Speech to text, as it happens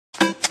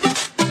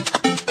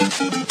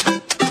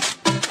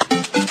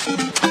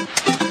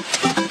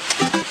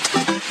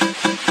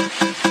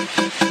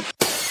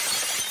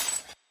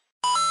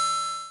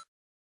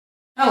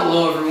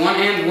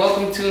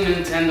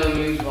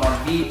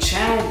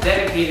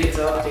dedicated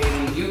to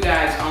updating you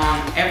guys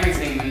on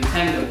everything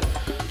Nintendo.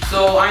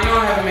 So I know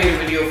I haven't made a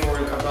video for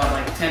about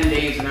like 10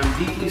 days and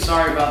I'm deeply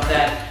sorry about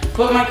that,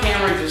 but my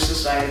camera just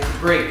decided to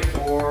break,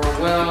 or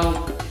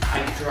well,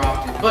 I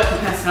dropped it, but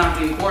that's not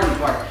the important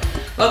part.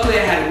 Luckily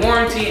I had a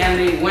warranty and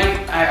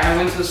I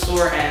went to the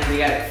store and they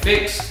got it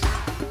fixed,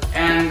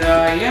 and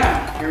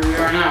yeah, here we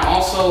are now.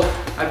 Also,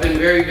 I've been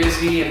very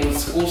busy, and with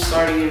school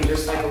starting in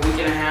just like a week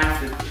and a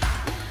half,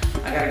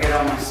 I gotta get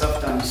all my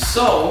stuff done.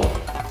 So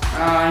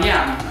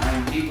yeah,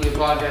 I deeply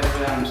apologize for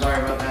that, I'm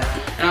sorry about that.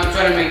 And I'll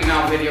try to make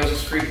now videos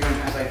as frequent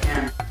as I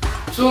can.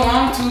 So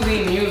on to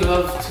the news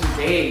of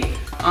today.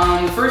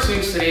 The first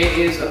news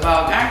today is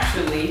about,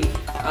 actually,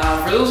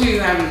 for those of you who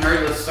haven't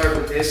heard, let's start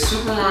with this.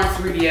 Super Mario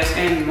 3DS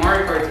and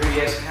Mario Kart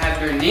 3DS had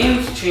their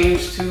names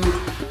changed to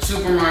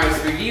Super Mario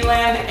 3D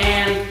Land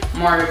and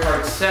Mario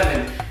Kart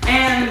 7.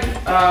 And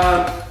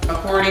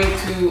according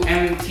to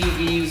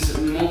MTV's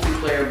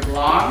multiplayer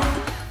blog,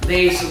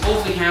 they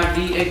supposedly have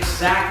the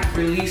exact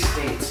release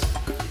dates.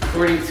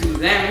 According to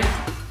them,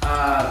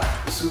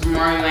 Super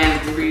Mario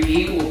Land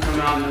 3D will come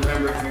out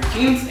November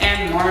 13th,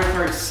 and Mario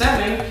Kart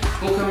 7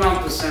 will come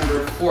out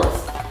December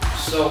 4th.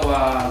 So,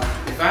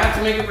 if I had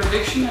to make a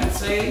prediction, I'd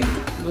say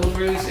those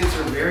release dates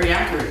are very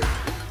accurate.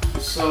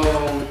 So,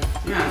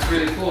 yeah, it's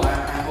really cool.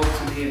 I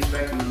hope to be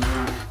expecting them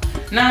around.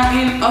 Now,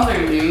 in other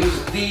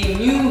news, the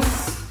new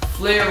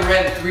Flare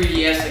Red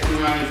 3DS that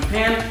came out in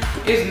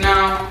Japan is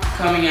now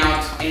coming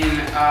out in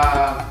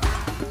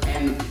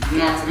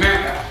North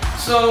America.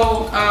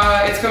 So,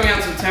 it's coming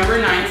out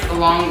September 9th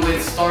along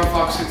with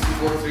Starfox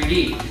 64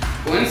 3D.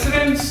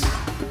 Coincidence?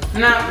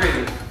 Not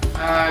really.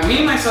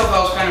 Me, myself, I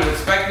was kind of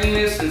expecting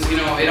this since, you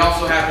know, it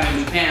also happened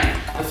in Japan.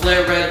 The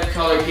Flare Red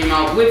color came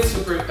out with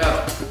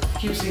Starfox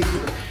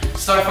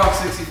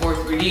 64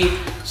 3D,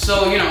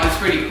 so, you know, it's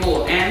pretty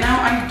cool. And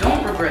now I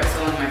don't regret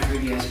selling my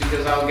 3DS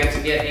because I'll get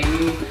to get a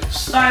new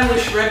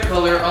stylish red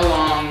color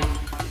along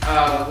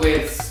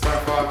with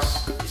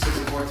Starfox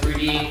 64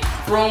 3D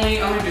for only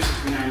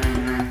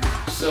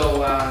 $169.99.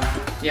 So,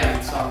 yeah,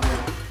 it's all good.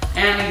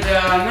 And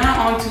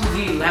now on to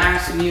the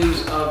last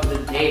news of the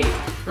day.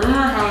 Remember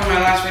how in my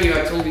last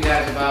video I told you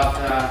guys about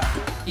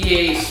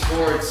EA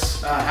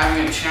Sports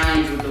having a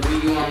challenge with the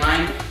Wii U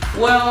Online?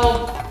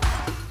 Well,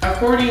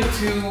 according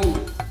to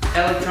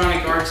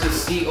Electronic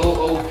Arts'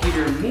 COO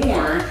Peter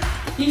Moore,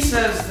 he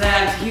says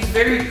that he's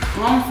very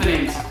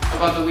confident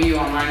about the Wii U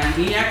Online and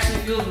he actually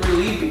feels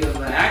relieved because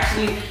of that.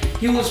 Actually,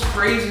 he was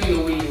praising the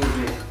Wii U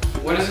a bit.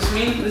 What does this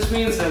mean? This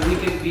means that we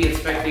could be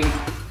expecting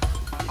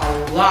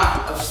a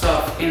lot of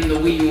stuff in the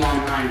Wii U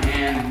Online,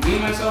 and me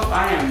myself,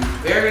 I am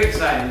very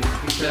excited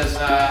because,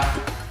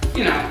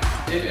 you know,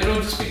 it'll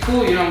just be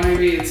cool, you know,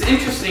 maybe it's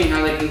interesting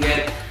how they can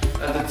get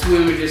the two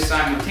images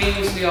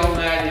simultaneously, all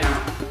that, you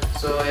know,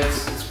 so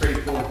it's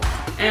pretty cool.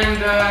 And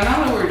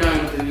now that we're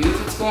done with the news,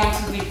 let's go on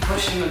to the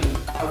question of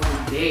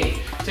the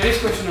day. Today's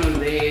question of the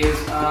day is,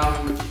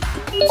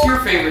 what's your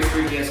favorite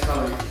 3DS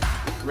color?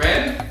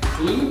 Red,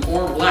 blue,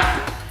 or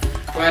black?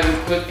 Go ahead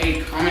and put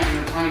a comment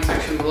in the comment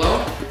section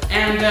below.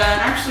 And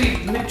actually,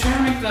 try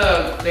to make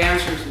the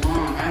answers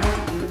long. I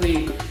don't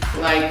really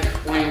like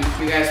when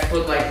you guys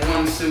put like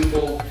one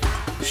simple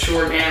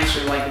short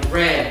answer like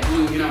red,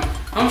 blue, you know.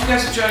 I want you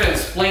guys to try to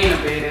explain a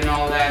bit and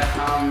all that,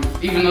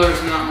 even though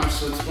there's not much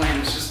to explain,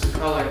 it's just the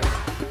color.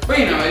 But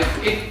you know,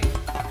 it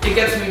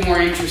gets me more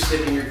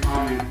interested in your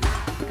comment.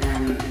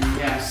 And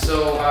yeah,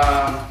 so,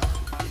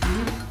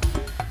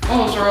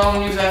 well, those are all the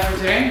news I have for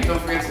today.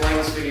 Don't forget to like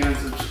this video and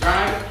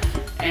subscribe.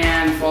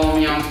 And follow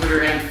me on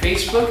Twitter and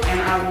Facebook,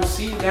 and I will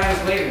see you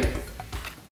guys later.